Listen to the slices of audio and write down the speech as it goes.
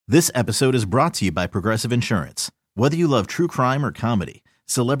This episode is brought to you by Progressive Insurance. Whether you love true crime or comedy,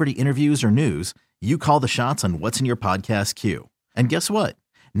 celebrity interviews or news, you call the shots on what's in your podcast queue. And guess what?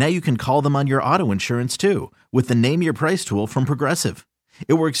 Now you can call them on your auto insurance too with the Name Your Price tool from Progressive.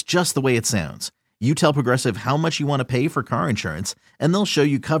 It works just the way it sounds. You tell Progressive how much you want to pay for car insurance, and they'll show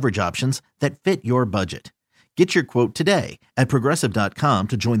you coverage options that fit your budget. Get your quote today at Progressive.com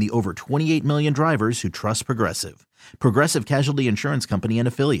to join the over 28 million drivers who trust Progressive. Progressive Casualty Insurance Company and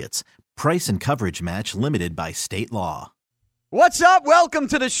Affiliates. Price and coverage match limited by state law. What's up? Welcome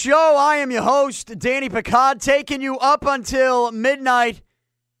to the show. I am your host, Danny Picard, taking you up until midnight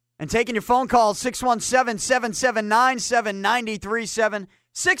and taking your phone calls, 617-779-7937,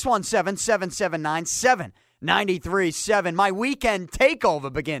 617-779-7937. My weekend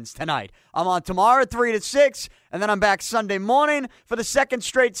takeover begins tonight. I'm on tomorrow 3 to 6, and then I'm back Sunday morning for the second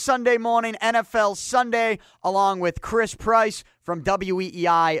straight Sunday morning NFL Sunday, along with Chris Price from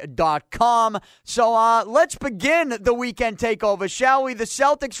WEEI.com. So let's begin the weekend takeover, shall we? The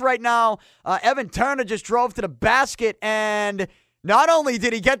Celtics right now, Evan Turner just drove to the basket, and not only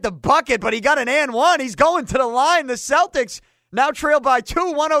did he get the bucket, but he got an and one. He's going to the line. The Celtics now trail by 2,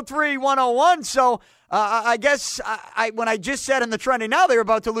 103-101. So I guess when I just said in the trending now they were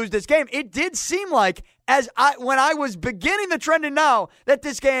about to lose this game, it did seem like when I was beginning the trending now that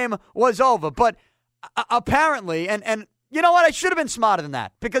this game was over. But apparently, and you know what, I should have been smarter than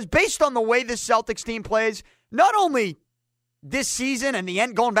that, because based on the way this Celtics team plays, not only this season and the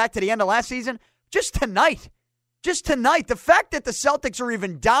end, going back to the end of last season, just tonight, the fact that the Celtics are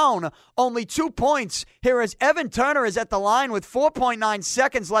even down only 2 points here as Evan Turner is at the line with 4.9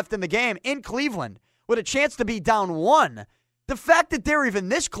 seconds left in the game in Cleveland with a chance to be down 1. The fact that they're even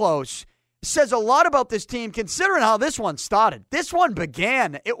this close says a lot about this team, considering how this one started. This one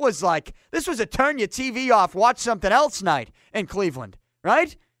began, it was like, this was a turn your TV off, watch something else night in Cleveland,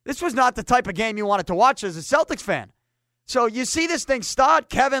 right? This was not the type of game you wanted to watch as a Celtics fan. So you see this thing start,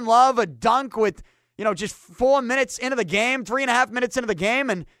 Kevin Love, a dunk with, just 4 minutes into the game, 3.5 minutes into the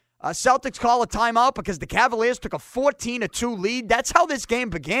game, and Celtics call a timeout because the Cavaliers took a 14-2 lead. That's how this game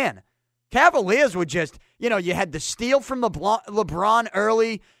began. Cavaliers were just, you had the steal from LeBron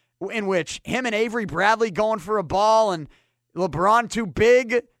early, in which him and Avery Bradley going for a ball, and LeBron too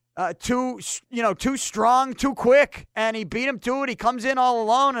big, too strong, too quick, and he beat him to it. He comes in all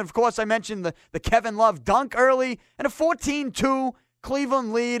alone, and of course I mentioned the Kevin Love dunk early, and a 14-2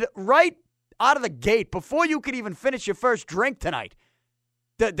 Cleveland lead right out of the gate before you could even finish your first drink tonight.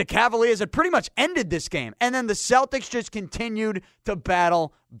 The Cavaliers had pretty much ended this game, and then the Celtics just continued to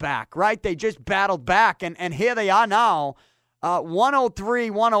battle back, right? They just battled back, and here they are now,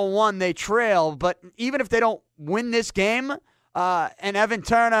 103-101, they trail, but even if they don't win this game, and Evan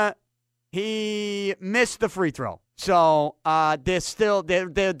Turner, he missed the free throw. So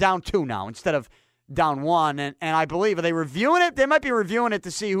they're down 2 now instead of down 1, and I believe, are they reviewing it? They might be reviewing it to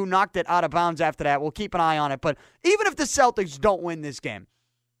see who knocked it out of bounds after that. We'll keep an eye on it. But even if the Celtics don't win this game,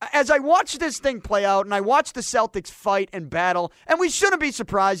 as I watch this thing play out and I watch the Celtics fight and battle, and we shouldn't be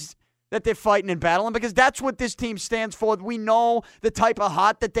surprised that they're fighting and battling because that's what this team stands for. We know the type of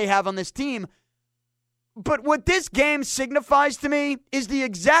heart that they have on this team. But what this game signifies to me is the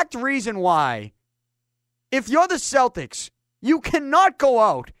exact reason why, if you're the Celtics, you cannot go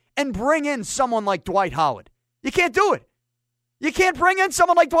out and bring in someone like Dwight Howard. You can't do it. You can't bring in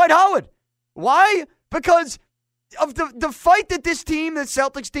someone like Dwight Howard. Why? Because of the fight that this team, the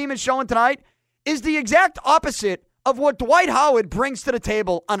Celtics team, is showing tonight is the exact opposite of what Dwight Howard brings to the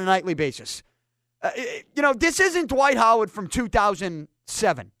table on a nightly basis. This isn't Dwight Howard from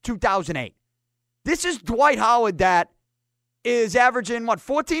 2007, 2008. This is Dwight Howard that is averaging,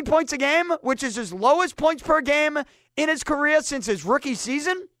 14 points a game, which is his lowest points per game in his career since his rookie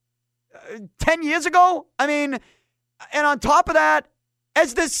season 10 years ago. And on top of that,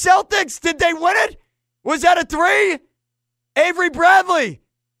 as the Celtics, did they win it? Was that a 3? Avery Bradley,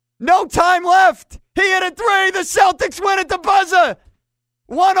 no time left. He hit a 3. The Celtics win at the buzzer.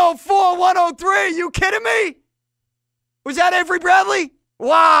 104-103. You kidding me? Was that Avery Bradley?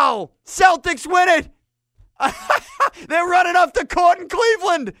 Wow. Celtics win it. They're running off the court in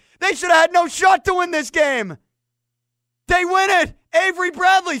Cleveland. They should have had no shot to win this game. They win it. Avery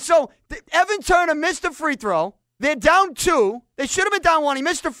Bradley. So Evan Turner missed a free throw. They're down 2. They should have been down 1. He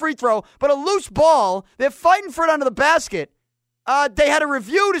missed a free throw, but a loose ball. They're fighting for it under the basket. They had a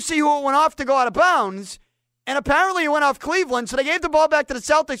review to see who it went off to go out of bounds, and apparently it went off Cleveland, so they gave the ball back to the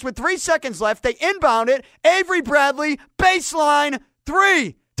Celtics with 3 seconds left. They inbound it. Avery Bradley, baseline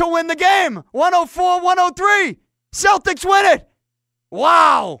 3 to win the game. 104-103. Celtics win it.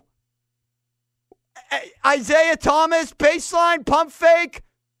 Wow. Isaiah Thomas, baseline, pump fake.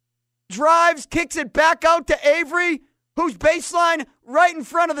 drives, kicks it back out to Avery, who's baseline right in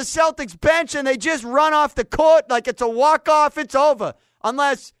front of the Celtics bench, and they just run off the court like it's a walk-off. It's over.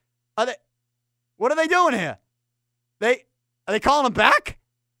 Unless, what are they doing here? Are they calling him back?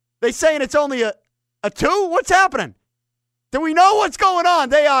 They saying it's only a 2? What's happening? Do we know what's going on?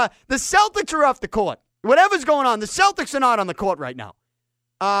 The Celtics are off the court. Whatever's going on, the Celtics are not on the court right now.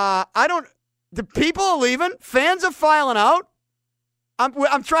 The people are leaving. Fans are filing out.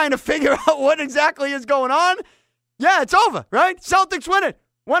 I'm trying to figure out what exactly is going on. Yeah, it's over, right? Celtics win it.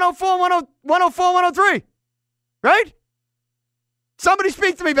 104-103. Right? Somebody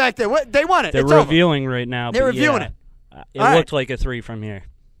speak to me back there. They won it. They're it's reviewing over. right now. They're reviewing it. It looked like a 3 from here.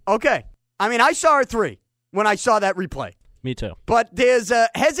 Okay. I mean, I saw a 3 when I saw that replay. Me too. But there's a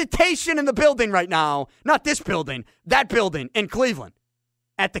hesitation in the building right now. Not this building. That building in Cleveland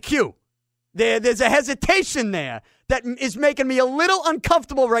at the Q. There's a hesitation there that is making me a little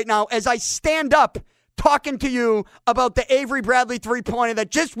uncomfortable right now as I stand up talking to you about the Avery Bradley three-pointer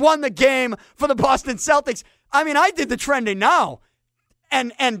that just won the game for the Boston Celtics. I mean, I did the trending now,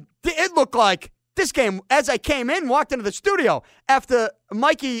 and it looked like this game, as I came in, walked into the studio after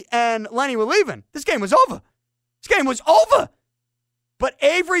Mikey and Lenny were leaving, this game was over. This game was over. But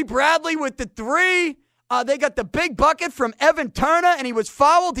Avery Bradley with the 3. They got the big bucket from Evan Turner, and he was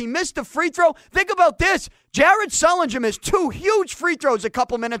fouled. He missed a free throw. Think about this. Jared Sullinger missed 2 huge free throws a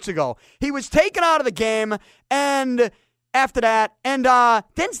couple minutes ago. He was taken out of the game, and after that, and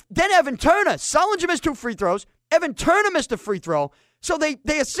then Evan Turner. Sullinger missed 2 free throws. Evan Turner missed a free throw. So they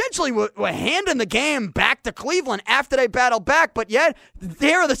essentially were handing the game back to Cleveland after they battled back, but yet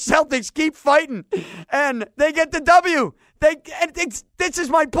there the Celtics keep fighting, and they get the W. This is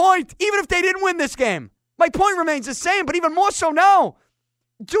my point. Even if they didn't win this game, my point remains the same, but even more so now.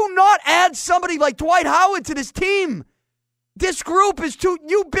 Do not add somebody like Dwight Howard to this team. This group is too.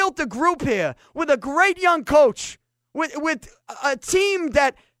 You built a group here with a great young coach, with a team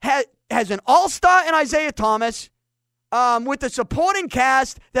that has an all-star in Isaiah Thomas, with a supporting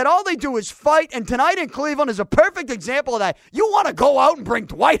cast that all they do is fight, and tonight in Cleveland is a perfect example of that. You want to go out and bring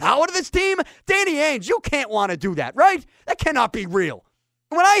Dwight Howard to this team? Danny Ainge, you can't want to do that, right? That cannot be real.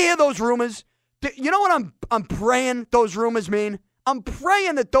 When I hear those rumors, you know what I'm praying those rumors mean? I'm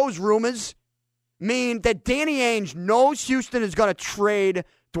praying that those rumors mean that Danny Ainge knows Houston is going to trade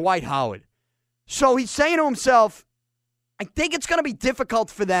Dwight Howard. So he's saying to himself, I think it's going to be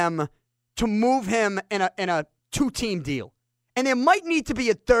difficult for them to move him in a 2-team deal. And there might need to be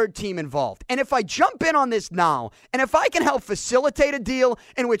a 3rd team involved. And if I jump in on this now, and if I can help facilitate a deal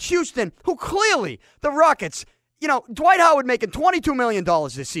in which Houston, who clearly, the Rockets, Dwight Howard making $22 million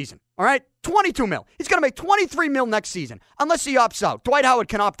this season, all right? $22 million. He's going to make $23 million next season, unless he opts out. Dwight Howard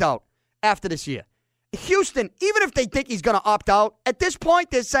can opt out after this year. Houston, even if they think he's going to opt out, at this point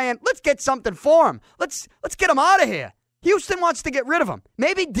they're saying, let's get something for him. Let's get him out of here. Houston wants to get rid of him.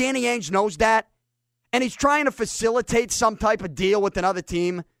 Maybe Danny Ainge knows that, and he's trying to facilitate some type of deal with another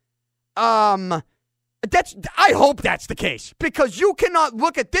team. I hope that's the case, because you cannot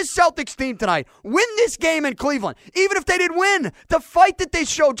look at this Celtics team tonight, win this game in Cleveland, even if they did win, the fight that they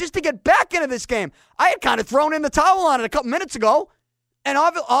showed just to get back into this game. I had kind of thrown in the towel on it a couple minutes ago, and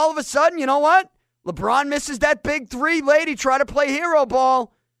all of a sudden, you know what? LeBron misses that big 3 late. He tried to play hero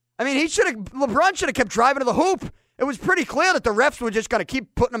ball. I mean, LeBron should have kept driving to the hoop. It was pretty clear that the refs were just going to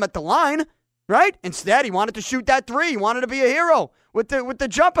keep putting him at the line, right? Instead, he wanted to shoot that 3. He wanted to be a hero with the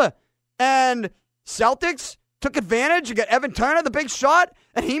jumper. And Celtics took advantage. You got Evan Turner, the big shot,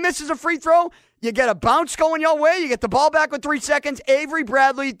 and he misses a free throw. You get a bounce going your way. You get the ball back with 3 seconds. Avery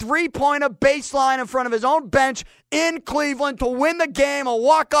Bradley, 3-pointer baseline in front of his own bench in Cleveland to win the game. A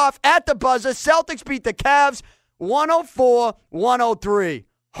walk-off at the buzzer. Celtics beat the Cavs 104-103.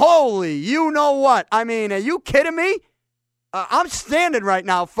 Holy, you know what? I mean, are you kidding me? I'm standing right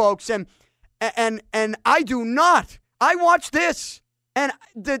now, folks, and I do not. I watch this. And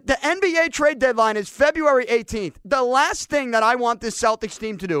the NBA trade deadline is February 18th. The last thing that I want this Celtics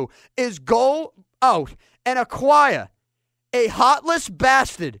team to do is go out and acquire a heartless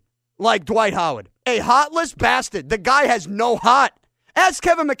bastard like Dwight Howard. A heartless bastard. The guy has no heart. Ask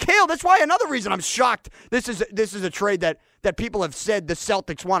Kevin McHale. That's why another reason I'm shocked this is a trade that people have said the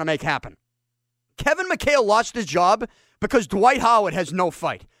Celtics want to make happen. Kevin McHale lost his job because Dwight Howard has no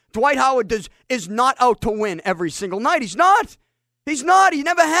fight. Dwight Howard is not out to win every single night. He's not. He's not. He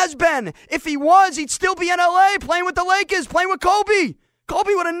never has been. If he was, he'd still be in L.A. playing with the Lakers, playing with Kobe.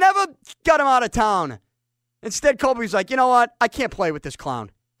 Kobe would have never got him out of town. Instead, Kobe's like, you know what? I can't play with this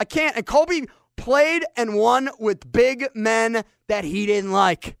clown. I can't. And Kobe played and won with big men that he didn't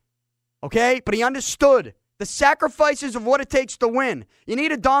like. Okay? But he understood The sacrifices of what it takes to win. You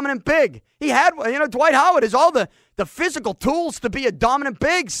need a dominant big. He had, Dwight Howard has all the physical tools to be a dominant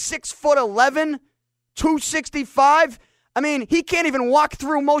big. 6'11", 265. I mean, he can't even walk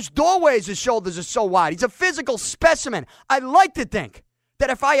through most doorways. His shoulders are so wide. He's a physical specimen. I'd like to think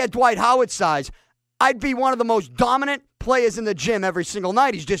that if I had Dwight Howard's size, I'd be one of the most dominant players in the gym every single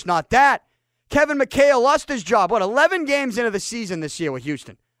night. He's just not that. Kevin McHale lost his job, 11 games into the season this year with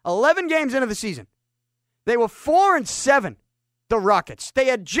Houston. 11 games into the season. They were 4-7, the Rockets. They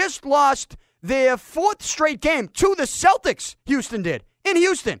had just lost their 4th straight game to the Celtics, Houston did, in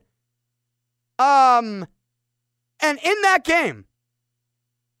Houston. And in that game,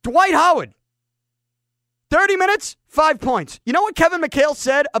 Dwight Howard, 30 minutes, 5 points. You know what Kevin McHale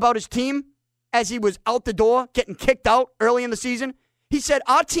said about his team as he was out the door, getting kicked out early in the season? He said,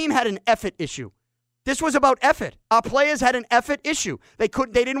 our team had an effort issue. This was about effort. Our players had an effort issue. They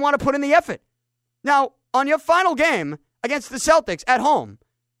didn't want to put in the effort. Now, on your final game against the Celtics at home,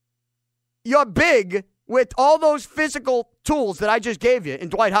 you're big with all those physical tools that I just gave you in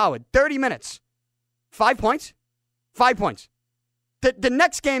Dwight Howard. 30 minutes. 5 points. 5 points. The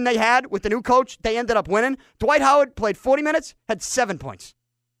next game they had with the new coach, they ended up winning. Dwight Howard played 40 minutes, had 7 points.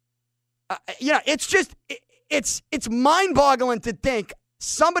 It's just, it's mind-boggling to think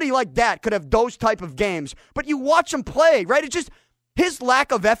somebody like that could have those type of games. But you watch him play, right? It's just, his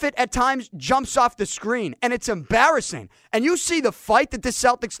lack of effort at times jumps off the screen, and it's embarrassing. And you see the fight that this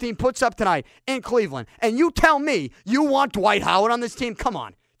Celtics team puts up tonight in Cleveland, and you tell me you want Dwight Howard on this team? Come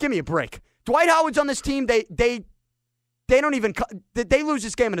on, give me a break. Dwight Howard's on this team. They don't even, they lose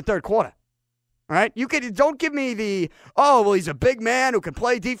this game in the third quarter. All right, don't give me he's a big man who can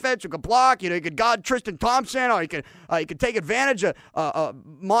play defense, who can block. He could guard Tristan Thompson, or he could take advantage of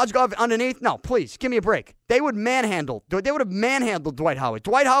Mozgov underneath. No, please give me a break. They would have manhandled Dwight Howard.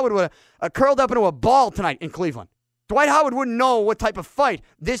 Dwight Howard would have curled up into a ball tonight in Cleveland. Dwight Howard wouldn't know what type of fight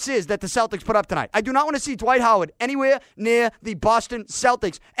this is that the Celtics put up tonight. I do not want to see Dwight Howard anywhere near the Boston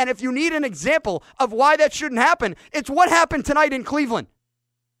Celtics. And if you need an example of why that shouldn't happen, it's what happened tonight in Cleveland.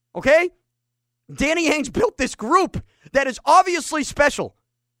 Okay? Danny Ainge built this group that is obviously special,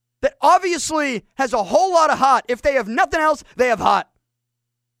 that obviously has a whole lot of heart. If they have nothing else, they have heart.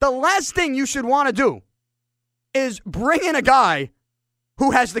 The last thing you should want to do is bring in a guy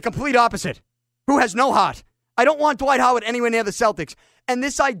who has the complete opposite, who has no heart. I don't want Dwight Howard anywhere near the Celtics. And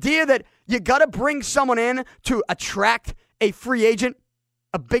this idea that you got to bring someone in to attract a free agent,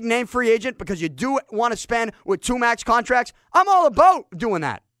 a big-name free agent, because you do want to spend with 2 max contracts, I'm all about doing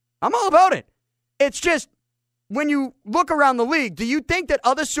that. I'm all about it. It's just, when you look around the league, do you think that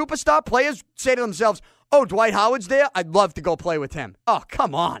other superstar players say to themselves, oh, Dwight Howard's there? I'd love to go play with him. Oh,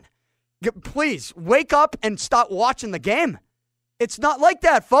 come on. Please, wake up and start watching the game. It's not like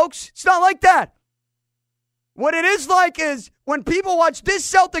that, folks. It's not like that. What it is like is when people watch this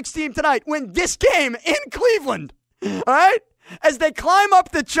Celtics team tonight win this game in Cleveland, all right, as they climb up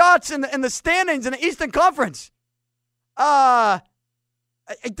the charts in the standings in the Eastern Conference.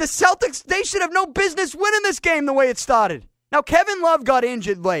 The Celtics, they should have no business winning this game the way it started. Now, Kevin Love got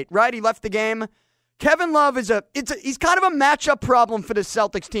injured late, right? He left the game. Kevin Love he's kind of a matchup problem for the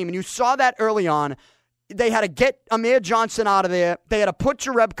Celtics team, and you saw that early on. They had to get Amir Johnson out of there. They had to put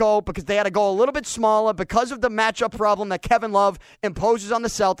Jerebko because they had to go a little bit smaller because of the matchup problem that Kevin Love imposes on the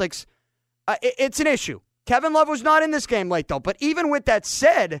Celtics. It's an issue. Kevin Love was not in this game late, though. But even with that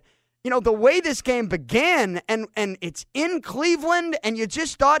said, the way this game began, and it's in Cleveland, and you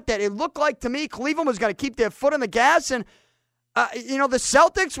just thought that it looked like to me Cleveland was going to keep their foot on the gas, and, the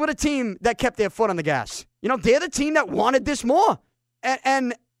Celtics were the team that kept their foot on the gas. They're the team that wanted this more.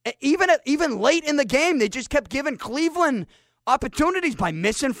 And even late in the game, they just kept giving Cleveland opportunities by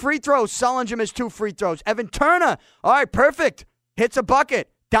missing free throws. Sullinger missed 2 free throws. Evan Turner, all right, perfect. Hits a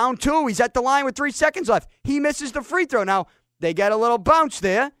bucket. Down 2. He's at the line with 3 seconds left. He misses the free throw. Now, they get a little bounce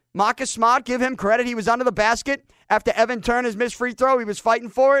there. Marcus Smart, give him credit. He was under the basket after Evan Turner's missed free throw. He was fighting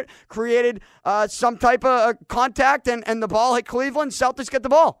for it, created some type of contact, and the ball hit Cleveland. Celtics get the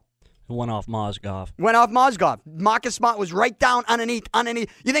ball. Went off Mozgov. Marcus Smart was right down underneath.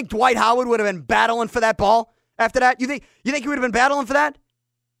 You think Dwight Howard would have been battling for that ball after that? You think he would have been battling for that?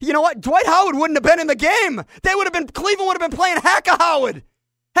 You know what? Dwight Howard wouldn't have been in the game. Cleveland would have been playing Hacker Howard.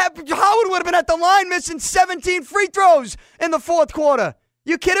 Howard would have been at the line missing 17 free throws in the fourth quarter.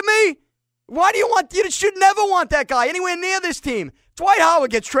 You kidding me? Why do you should never want that guy anywhere near this team. Dwight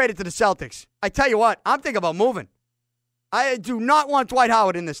Howard gets traded to the Celtics. I tell you what, I'm thinking about moving. I do not want Dwight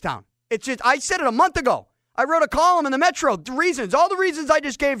Howard in this town. It's just, I said it a month ago. I wrote a column in the Metro, all the reasons I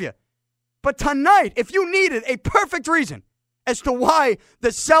just gave you. But tonight, if you needed a perfect reason, as to why the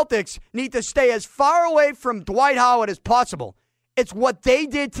Celtics need to stay as far away from Dwight Howard as possible. It's what they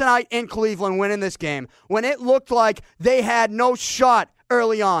did tonight in Cleveland winning this game when it looked like they had no shot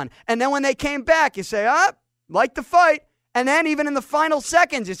early on. And then when they came back, you say, like the fight. And then even in the final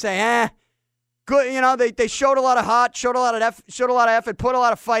seconds, you say, good. You know, they showed a lot of heart, showed a lot of effort, put a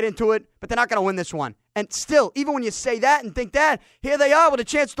lot of fight into it, but they're not going to win this one. And still, even when you say that and think that, here they are with a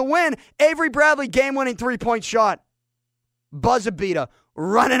chance to win. Avery Bradley, game-winning three-point shot. Buzzer beater,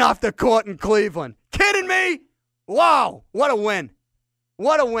 running off the court in Cleveland. Kidding me? Wow, what a win.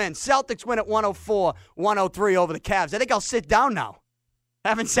 What a win. Celtics win at 104-103 over the Cavs. I think I'll sit down now.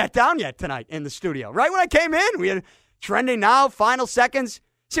 Haven't sat down yet tonight in the studio. Right when I came in, we had trending now, final seconds.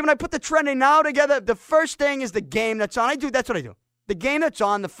 See, when I put the trending now together, the first thing is the game that's on. That's what I do. The game that's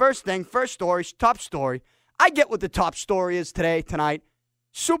on, the first thing, first story, top story. I get what the top story is tonight.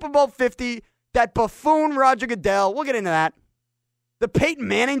 Super Bowl 50, that buffoon Roger Goodell. We'll get into that. The Peyton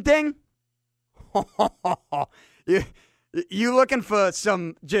Manning thing. You looking for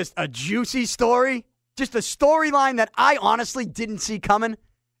just a juicy story? Just a storyline that I honestly didn't see coming?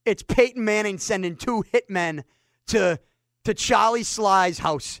 It's Peyton Manning sending 2 hitmen to Charlie Sly's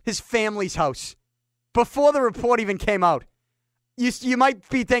house, his family's house, before the report even came out. You might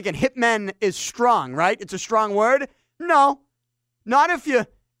be thinking hitmen is strong, right? It's a strong word. No, not if you,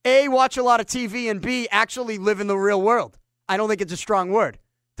 A, watch a lot of TV, and B, actually live in the real world. I don't think it's a strong word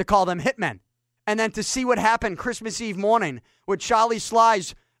to call them hitmen. And then to see what happened Christmas Eve morning with Charlie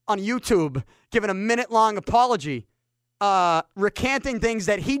Sly's on YouTube giving a minute-long apology, recanting things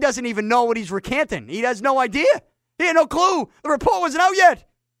that he doesn't even know what he's recanting. He has no idea. He had no clue. The report wasn't out yet.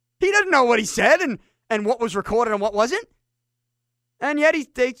 He doesn't know what he said and what was recorded and what wasn't. And yet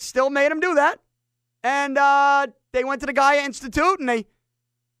they still made him do that. And they went to the Gaia Institute and they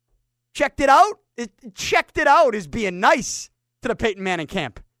checked it out. Checked it out as being nice to the Peyton Manning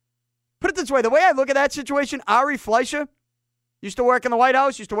camp. Put it this way. The way I look at that situation, Ari Fleischer used to work in the White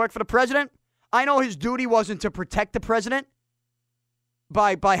House, used to work for the president. I know his duty wasn't to protect the president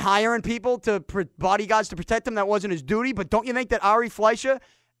by hiring people, bodyguards to protect him. That wasn't his duty. But don't you think that Ari Fleischer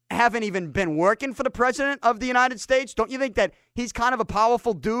haven't even been working for the president of the United States? Don't you think that he's kind of a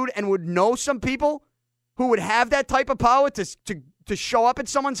powerful dude and would know some people who would have that type of power to show up at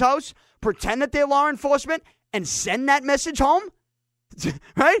someone's house, pretend that they're law enforcement, and send that message home?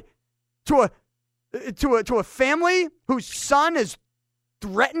 Right? To a family whose son has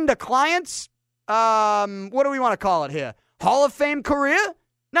threatened a client's, what do we want to call it here? Hall of Fame career?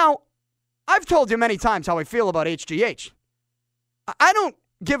 Now, I've told you many times how I feel about HGH. I don't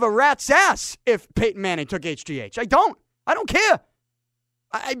give a rat's ass if Peyton Manning took HGH. I don't care.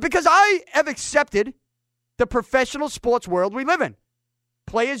 Because I have accepted the professional sports world we live in.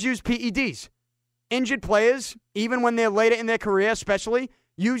 Players use PEDs. Injured players, even when they're later in their career especially,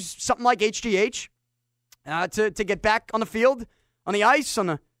 use something like HGH to get back on the field, on the ice, on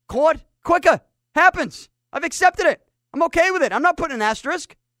the court quicker. Happens. I've accepted it. I'm okay with it. I'm not putting an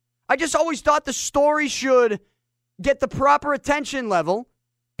asterisk. I just always thought the story should get the proper attention level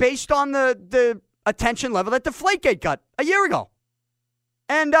based on the attention level that Deflategate got a year ago.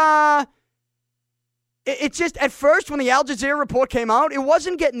 And it's just, at first, when the Al Jazeera report came out, it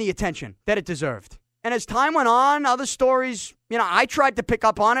wasn't getting the attention that it deserved. And as time went on, other stories, I tried to pick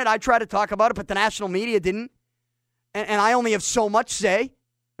up on it. I tried to talk about it, but the national media didn't. And I only have so much say,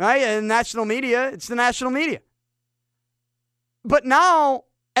 right? And national media, it's the national media. But now,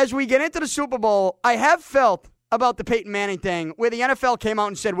 as we get into the Super Bowl, I have felt about the Peyton Manning thing where the NFL came out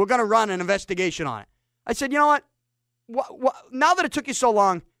and said, we're going to run an investigation on it. I said, you know what? Now that it took you so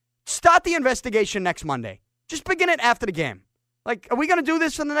long, start the investigation next Monday. Just begin it after the game. Like, are we going to do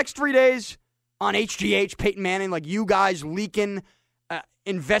this in the next 3 days on HGH, Peyton Manning, like you guys leaking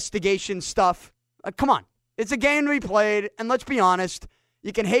investigation stuff? Come on. It's a game to be played, and let's be honest.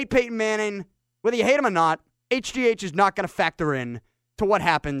 You can hate Peyton Manning, whether you hate him or not. HGH is not going to factor in to what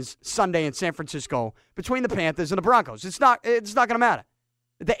happens Sunday in San Francisco between the Panthers and the Broncos. It's not going to matter.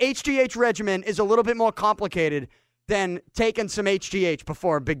 The HGH regimen is a little bit more complicated than taking some HGH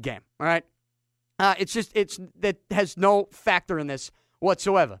before a big game, all right? That has no factor in this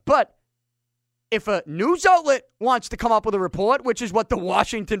whatsoever. But if a news outlet wants to come up with a report, which is what the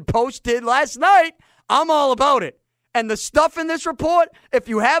Washington Post did last night, I'm all about it. And the stuff in this report, if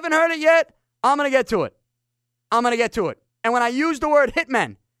you haven't heard it yet, I'm going to get to it. And when I use the word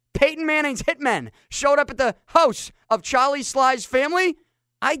hitmen, Peyton Manning's hitmen showed up at the house of Charlie Sly's family,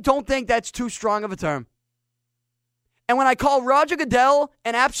 I don't think that's too strong of a term. And when I call Roger Goodell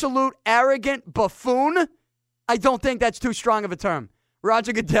an absolute arrogant buffoon, I don't think that's too strong of a term.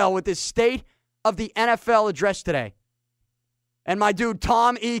 Roger Goodell with his State of the NFL address today. And my dude,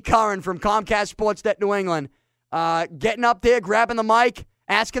 Tom E. Curran from Comcast Sportsnet New England, getting up there, grabbing the mic,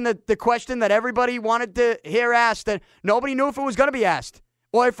 asking the question that everybody wanted to hear asked, that nobody knew if it was going to be asked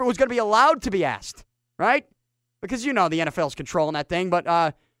or if it was going to be allowed to be asked, right? Because the NFL's controlling that thing.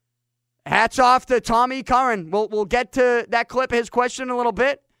 But hats off to Tom E. Curran. We'll get to that clip, his question, in a little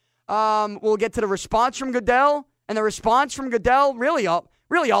bit. We'll get to the response from Goodell, and the response from Goodell really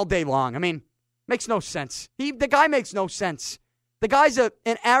all day long. I mean, makes no sense. The guy makes no sense. The guy's an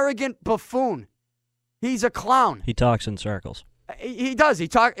arrogant buffoon. He's a clown. He talks in circles. He does.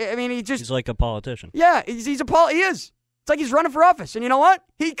 He's like a politician. Yeah, he is. It's like he's running for office. And you know what?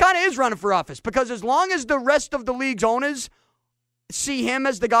 He kind of is running for office, because as long as the rest of the league's owners see him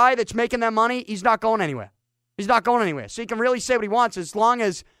as the guy that's making them money, he's not going anywhere. He's not going anywhere. So he can really say what he wants as long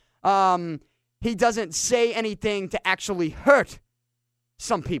as he doesn't say anything to actually hurt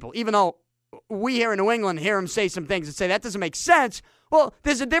some people, even though we here in New England hear him say some things and say that doesn't make sense. Well,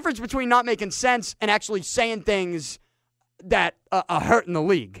 there's a difference between not making sense and actually saying things that are hurting the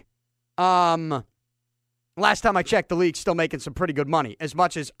league. Last time I checked, the league's still making some pretty good money, as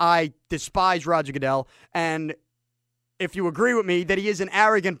much as I despise Roger Goodell. And if you agree with me that he is an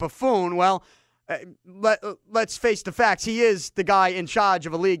arrogant buffoon, well, let's face the facts. He is the guy in charge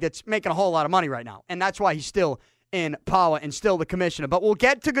of a league that's making a whole lot of money right now. And that's why he's still in power and still the commissioner. But we'll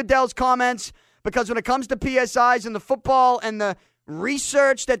get to Goodell's comments, because when it comes to PSIs and the football and the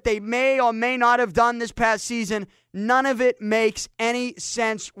research that they may or may not have done this past season, none of it makes any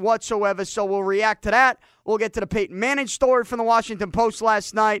sense whatsoever. So we'll react to that. We'll get to the Peyton Manning story from the Washington Post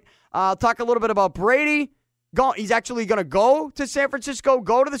last night. I'll talk a little bit about Brady. He's actually going to go to San Francisco,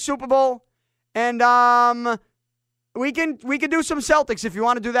 go to the Super Bowl. And we can do some Celtics if you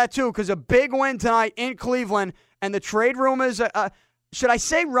want to do that too, because a big win tonight in Cleveland. And the trade rumors, should I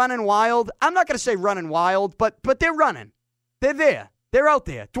say running wild? I'm not going to say running wild, but they're running. They're there. They're out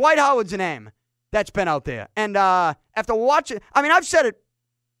there. Dwight Howard's a name that's been out there. And after watching, I've said it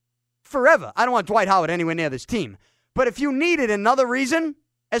forever. I don't want Dwight Howard anywhere near this team. But if you needed another reason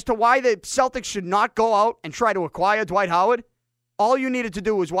as to why the Celtics should not go out and try to acquire Dwight Howard, all you needed to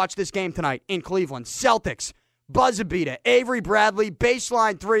do was watch this game tonight in Cleveland. Celtics, buzzer beater, Avery Bradley,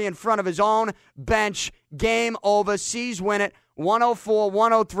 baseline three in front of his own bench. Game over. C's win it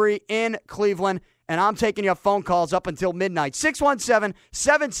 104-103 in Cleveland. And I'm taking your phone calls up until midnight.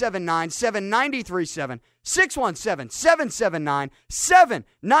 617-779-7937.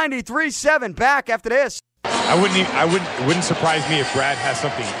 617-779-7937. Back after this. It wouldn't surprise me if Brad has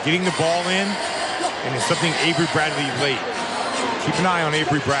something getting the ball in, and it's something Avery Bradley late. Keep an eye on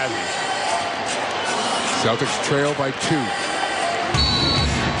Avery Bradley. Celtics trail by 2.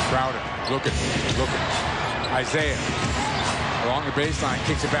 Crowder looking. Isaiah along the baseline,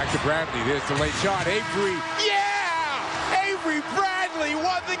 kicks it back to Bradley. There's the late shot. Avery. Yeah! Avery Bradley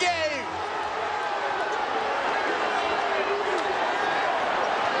won the game!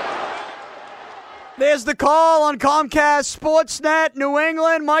 There's the call on Comcast Sportsnet New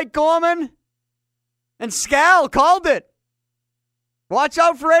England. Mike Gorman and Scal called it. Watch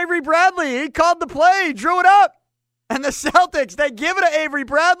out for Avery Bradley. He called the play, drew it up. And the Celtics, they give it to Avery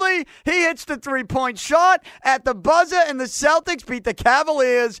Bradley. He hits the three-point shot at the buzzer, and the Celtics beat the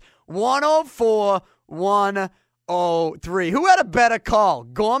Cavaliers 104-103. Who had a better call,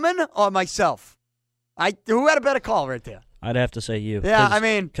 Gorman or myself? Who had a better call right there? I'd have to say you.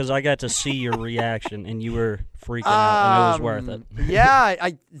 Yeah, because I got to see your reaction, and you were freaking out, and it was worth it.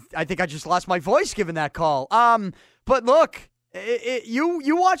 Yeah, I think I just lost my voice giving that call. But look,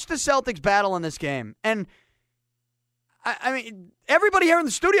 you watched the Celtics battle in this game, and everybody here in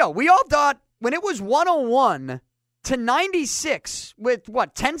the studio, we all thought when it was 101-96 with,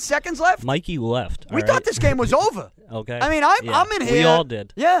 10 seconds left? Mikey left. We thought this game was over. Okay. I'm in here. We all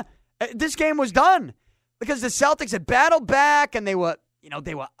did. Yeah. This game was done because the Celtics had battled back, and they were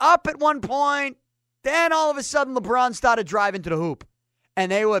up at one point. Then all of a sudden LeBron started driving to the hoop,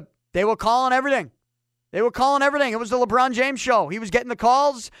 and they were calling everything. They were calling everything. It was the LeBron James show. He was getting the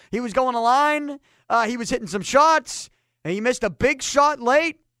calls. He was going to line. He was hitting some shots. And he missed a big shot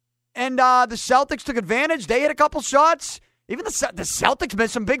late, and the Celtics took advantage. They hit a couple shots. Even the Celtics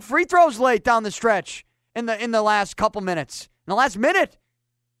missed some big free throws late down the stretch in the last couple minutes, in the last minute.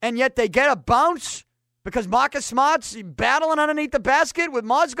 And yet they get a bounce because Marcus Smart's battling underneath the basket with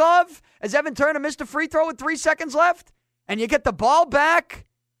Mozgov as Evan Turner missed a free throw with 3 seconds left. And you get the ball back,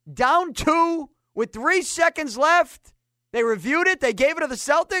 down 2 with 3 seconds left. They reviewed it. They gave it to the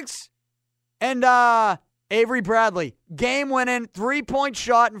Celtics. And Avery Bradley, game-winning three-point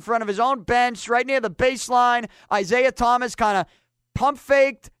shot in front of his own bench, right near the baseline. Isaiah Thomas kind of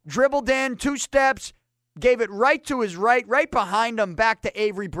pump-faked, dribbled in, 2 steps, gave it right to his right behind him, back to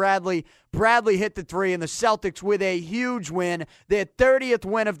Avery Bradley. Bradley hit the three, and the Celtics with a huge win. Their 30th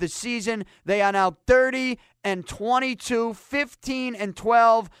win of the season. They are now 30-22,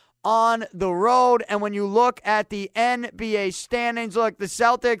 15-12 on the road. And when you look at the NBA standings, look, the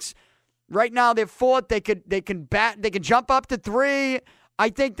Celtics right now they're fourth. They can jump up to 3. I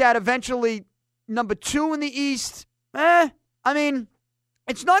think that eventually number 2 in the East. I mean,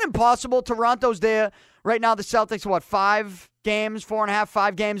 it's not impossible. Toronto's there. Right now, the Celtics are, 5 games,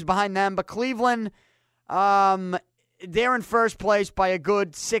 5 games behind them. But Cleveland, they're in first place by a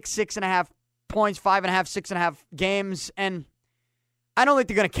good 6.5 points, 5.5, 6.5 games. And I don't think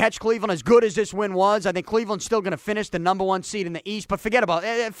they're going to catch Cleveland as good as this win was. I think Cleveland's still going to finish the number 1 seed in the East. But forget about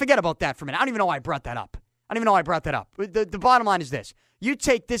that for a minute. I don't even know why I brought that up. The bottom line is this. You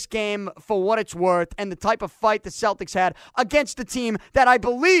take this game for what it's worth and the type of fight the Celtics had against the team that I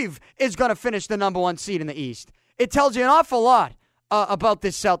believe is going to finish the number 1 seed in the East. It tells you an awful lot about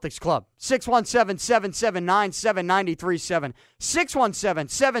this Celtics club. 617-779-7937.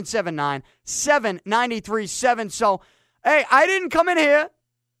 617-779-7937. So, hey, I didn't come in here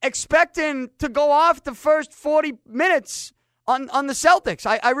expecting to go off the first 40 minutes on the Celtics.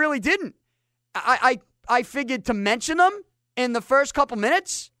 I really didn't. I figured to mention them in the first couple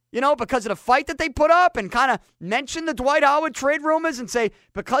minutes, because of the fight that they put up, and kind of mention the Dwight Howard trade rumors and say,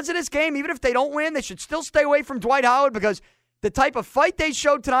 because of this game, even if they don't win, they should still stay away from Dwight Howard because the type of fight they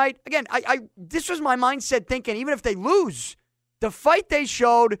showed tonight, again, this was my mindset thinking, even if they lose, the fight they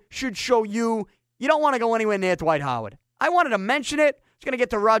showed should show you don't want to go anywhere near Dwight Howard. I wanted to mention it. I was going to get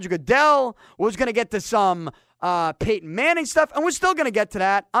to Roger Goodell. Was going to get to some Peyton Manning stuff, and we're still going to get to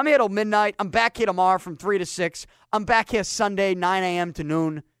that. I'm here till midnight. I'm back here tomorrow from 3 to 6. I'm back here Sunday, 9 a.m. to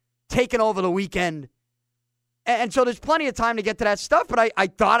noon, taking over the weekend. And so there's plenty of time to get to that stuff, but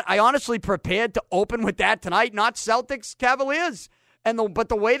I honestly prepared to open with that tonight, not Celtics Cavaliers. But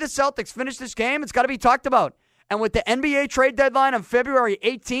the way the Celtics finished this game, it's got to be talked about. And with the NBA trade deadline on February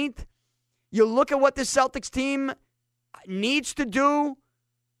 18th, you look at what the Celtics team needs to do.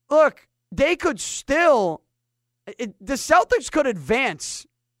 Look, they could still... the Celtics could advance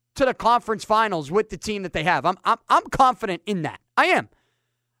to the conference finals with the team that they have. I'm confident in that. I am.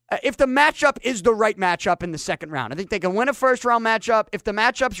 If the matchup is the right matchup in the second round, I think they can win a first-round matchup. If the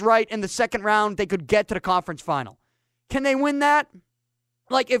matchup's right in the second round, they could get to the conference final. Can they win that?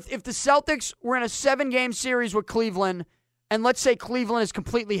 Like, if the Celtics were in a 7-game series with Cleveland, and let's say Cleveland is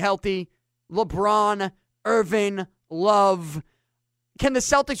completely healthy, LeBron, Irving, Love, can the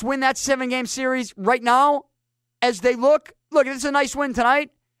Celtics win that 7-game series right now? As they look, this is a nice win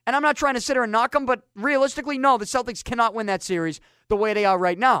tonight, and I'm not trying to sit here and knock them, but realistically, no, the Celtics cannot win that series the way they are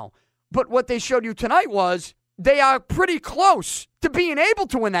right now. But what they showed you tonight was they are pretty close to being able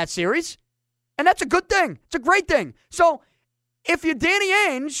to win that series, and that's a good thing. It's a great thing. So if you're Danny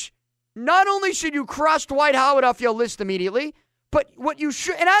Ainge, not only should you cross Dwight Howard off your list immediately, but what you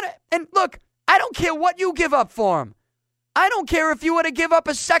should, and look, I don't care what you give up for him. I don't care if you were to give up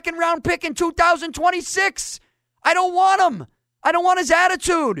a second-round pick in 2026. I don't want him. I don't want his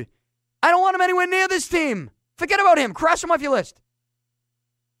attitude. I don't want him anywhere near this team. Forget about him. Cross him off your list.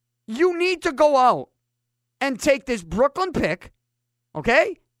 You need to go out and take this Brooklyn pick,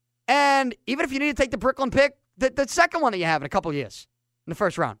 okay? And even if you need to take the Brooklyn pick, the second one that you have in a couple of years in the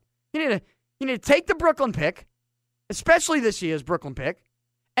first round, you need to take the Brooklyn pick, especially this year's Brooklyn pick,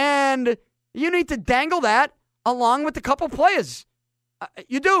 and you need to dangle that along with a couple players.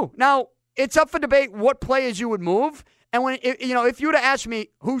 You do. Now, it's up for debate what players you would move. And if you were to ask me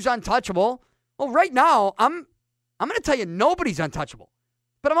who's untouchable, well, right now I'm going to tell you nobody's untouchable.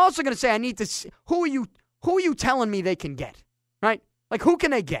 But I'm also going to say I need to see, who are you telling me they can get? Right? Like, who can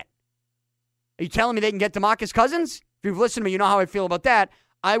they get? Are you telling me they can get DeMarcus Cousins? If you've listened to me, you know how I feel about that.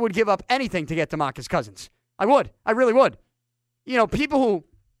 I would give up anything to get DeMarcus Cousins. I would. I really would. People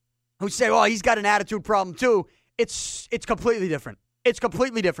who say, "Oh, he's got an attitude problem too." It's completely different. It's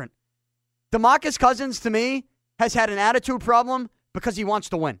completely different. DeMarcus Cousins, to me, has had an attitude problem because he wants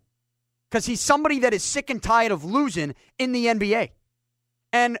to win. Because he's somebody that is sick and tired of losing in the NBA.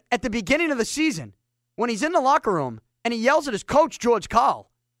 And at the beginning of the season, when he's in the locker room and he yells at his coach, George Karl,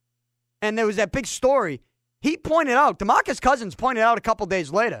 and there was that big story, DeMarcus Cousins pointed out a couple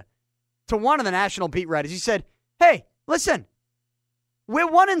days later to one of the national beat writers. He said, "Hey, listen, we're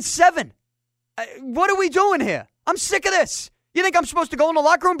 1-7. What are we doing here? I'm sick of this. You think I'm supposed to go in the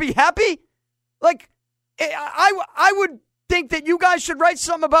locker room and be happy? Like, I would think that you guys should write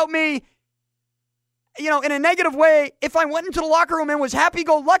something about me, in a negative way if I went into the locker room and was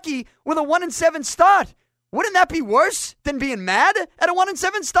happy-go-lucky with a 1-7 start. Wouldn't that be worse than being mad at a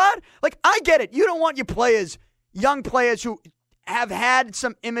 1-7 start? Like, I get it. You don't want your players, young players who have had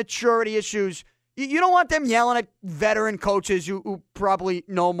some immaturity issues. You don't want them yelling at veteran coaches who probably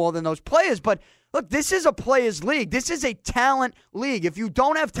know more than those players. But look, this is a players' league. This is a talent league. If you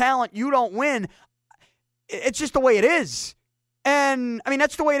don't have talent, you don't win. It's just the way it is. And, I mean,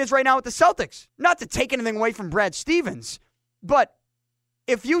 that's the way it is right now with the Celtics. Not to take anything away from Brad Stevens, but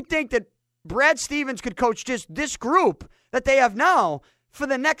if you think that Brad Stevens could coach just this group that they have now for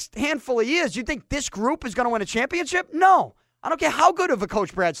the next handful of years, you think this group is going to win a championship? No. I don't care how good of a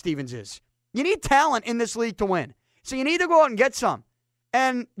coach Brad Stevens is. You need talent in this league to win. So you need to go out and get some.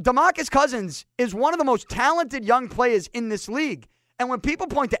 And DeMarcus Cousins is one of the most talented young players in this league. And when people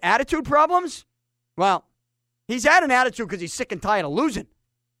point to attitude problems, well, he's had an attitude because he's sick and tired of losing.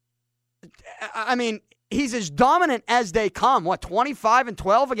 I mean, he's as dominant as they come. 25 and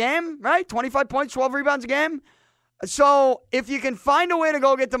 12 a game, right? 25 points, 12 rebounds a game. So if you can find a way to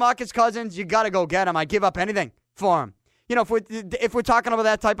go get DeMarcus Cousins, you got to go get him. I'd give up anything for him. You know, if we're talking about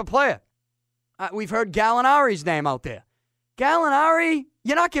that type of player. We've heard Gallinari's name out there. Gallinari,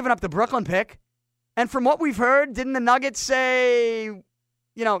 you're not giving up the Brooklyn pick. And from what we've heard, didn't the Nuggets say, you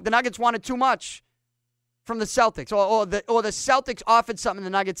know, the Nuggets wanted too much from the Celtics? Or the Celtics offered something,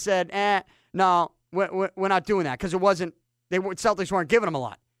 the Nuggets said, no, we're not doing that because Celtics weren't giving him a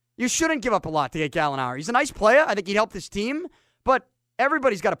lot. You shouldn't give up a lot to get Gallinari. He's a nice player. I think he'd help this team. But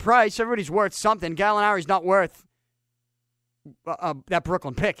everybody's got a price. Everybody's worth something. Gallinari's not worth that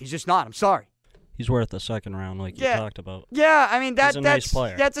Brooklyn pick. He's just not. I'm sorry. He's worth a second round, like you talked about. Yeah, I mean he's a nice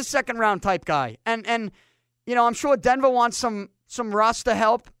player. That's a second round type guy, and you know I'm sure Denver wants some roster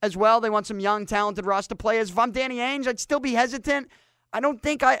help as well. They want some young, talented roster players. If I'm Danny Ainge, I'd still be hesitant. I don't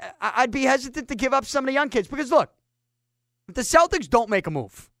think I'd be hesitant to give up some of the young kids because look, if the Celtics don't make a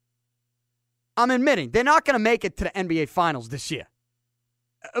move, I'm admitting they're not going to make it to the NBA Finals this year.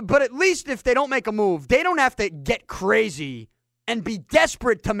 But at least if they don't make a move, they don't have to get crazy and be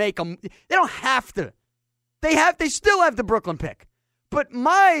desperate to make them. They don't have to. They still have the Brooklyn pick. But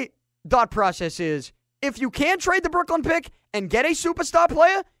my thought process is, if you can trade the Brooklyn pick and get a superstar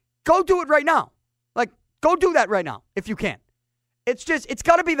player, go do it right now. Like, go do that right now if you can. It's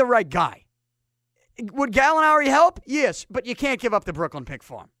got to be the right guy. Would Gallinari help? Yes, but you can't give up the Brooklyn pick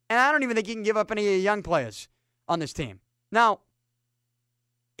for him. And I don't even think you can give up any young players on this team. Now,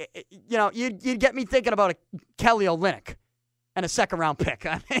 you know, you'd get me thinking about a Kelly Olynyk and a second-round pick.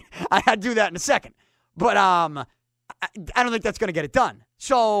 I mean, I'd do that in a second. But I don't think that's going to get it done.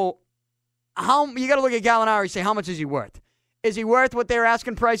 So you got to look at Gallinari and say, how much is he worth? Is he worth what their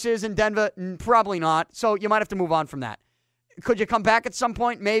asking price is in Denver? Probably not. So you might have to move on from that. Could you come back at some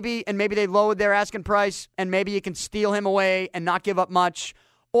point? Maybe. And maybe they lowered their asking price, and maybe you can steal him away and not give up much.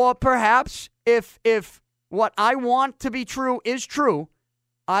 Or perhaps if what I want to be true is true,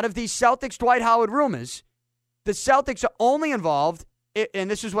 out of these Celtics Dwight Howard rumors, the Celtics are only involved, and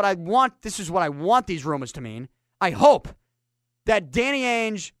this is what I want these rumors to mean. I hope that Danny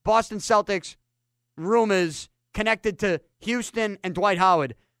Ainge, Boston Celtics rumors connected to Houston and Dwight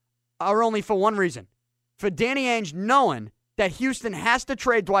Howard are only for one reason. For Danny Ainge knowing that Houston has to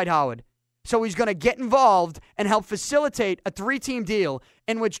trade Dwight Howard, so he's going to get involved and help facilitate a 3-team deal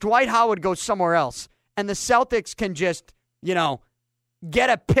in which Dwight Howard goes somewhere else, and the Celtics can just, you know, get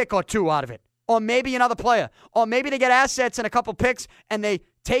a pick or two out of it. Or maybe another player. Or maybe they get assets and a couple picks and they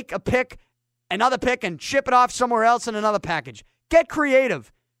take a pick, another pick, and ship it off somewhere else in another package. Get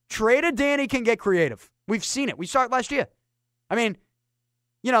creative. Trader Danny can get creative. We've seen it. We saw it last year. I mean,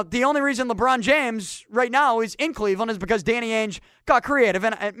 you know, the only reason LeBron James right now is in Cleveland is because Danny Ainge got creative.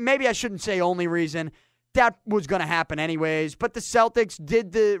 And maybe I shouldn't say only reason. That was going to happen anyways. But the Celtics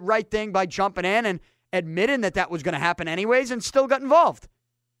did the right thing by jumping in and admitting that was going to happen anyways and still got involved.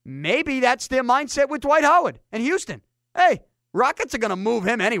 Maybe that's their mindset with Dwight Howard and Houston. Hey, Rockets are going to move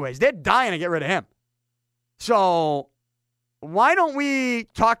him anyways. They're dying to get rid of him. So why don't we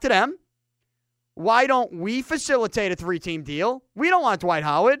talk to them? Why don't we facilitate a 3-team deal? We don't want Dwight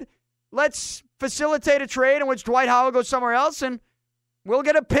Howard. Let's facilitate a trade in which Dwight Howard goes somewhere else and we'll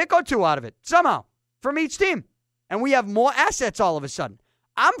get a pick or two out of it somehow from each team. And we have more assets all of a sudden.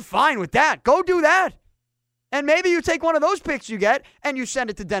 I'm fine with that. Go do that. And maybe you take one of those picks you get and you send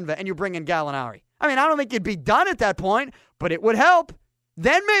it to Denver and you bring in Gallinari. I mean, I don't think you'd be done at that point, but it would help.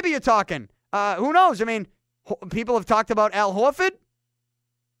 Then maybe you're talking. Who knows? I mean, people have talked about Al Horford.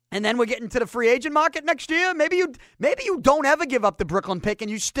 And then we're getting to the free agent market next year. Maybe you don't ever give up the Brooklyn pick and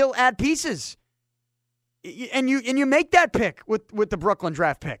you still add pieces. And you make that pick with the Brooklyn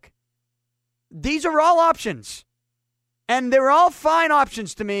draft pick. These are all options. And they're all fine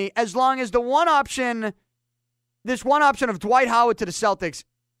options to me as long as the one option this one option of Dwight Howard to the Celtics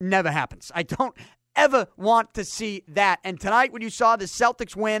never happens. I don't ever want to see that. And tonight when you saw the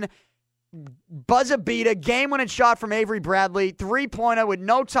Celtics win, buzzer beater, game-winning shot from Avery Bradley, three-pointer with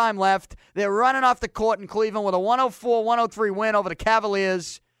no time left. They're running off the court in Cleveland with a 104-103 win over the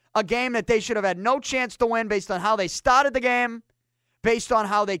Cavaliers, a game that they should have had no chance to win based on how they started the game, based on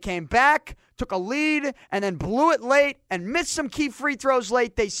how they came back, took a lead, and then blew it late and missed some key free throws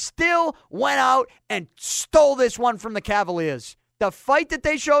late. They still went out and stole this one from the Cavaliers. The fight that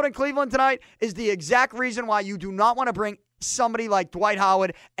they showed in Cleveland tonight is the exact reason why you do not want to bring somebody like Dwight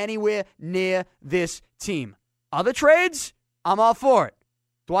Howard anywhere near this team. Other trades, I'm all for it.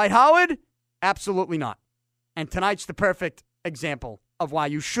 Dwight Howard, absolutely not. And tonight's the perfect example of why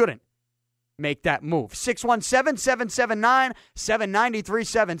you shouldn't make that move.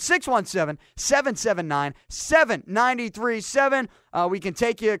 617-779-7937. 617-779-7937. We can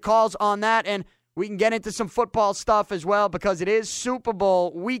take your calls on that, and we can get into some football stuff as well because it is Super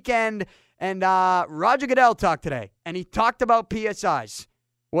Bowl weekend. And Roger Goodell talked today, and he talked about PSIs.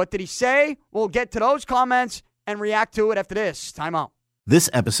 What did he say? We'll get to those comments and react to it after this. Time out. This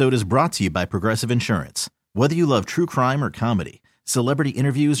episode is brought to you by Progressive Insurance. Whether you love true crime or comedy, celebrity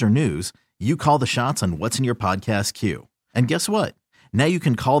interviews or news, you call the shots on what's in your podcast queue. And guess what? Now you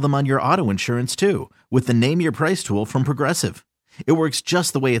can call them on your auto insurance too with the Name Your Price tool from Progressive. It works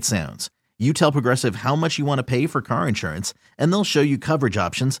just the way it sounds. You tell Progressive how much you want to pay for car insurance, and they'll show you coverage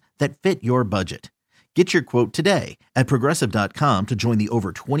options that fit your budget. Get your quote today at Progressive.com to join the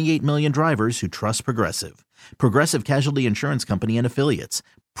over 28 million drivers who trust Progressive. Progressive Casualty Insurance Company and Affiliates.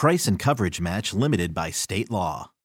 Price and coverage match limited by state law.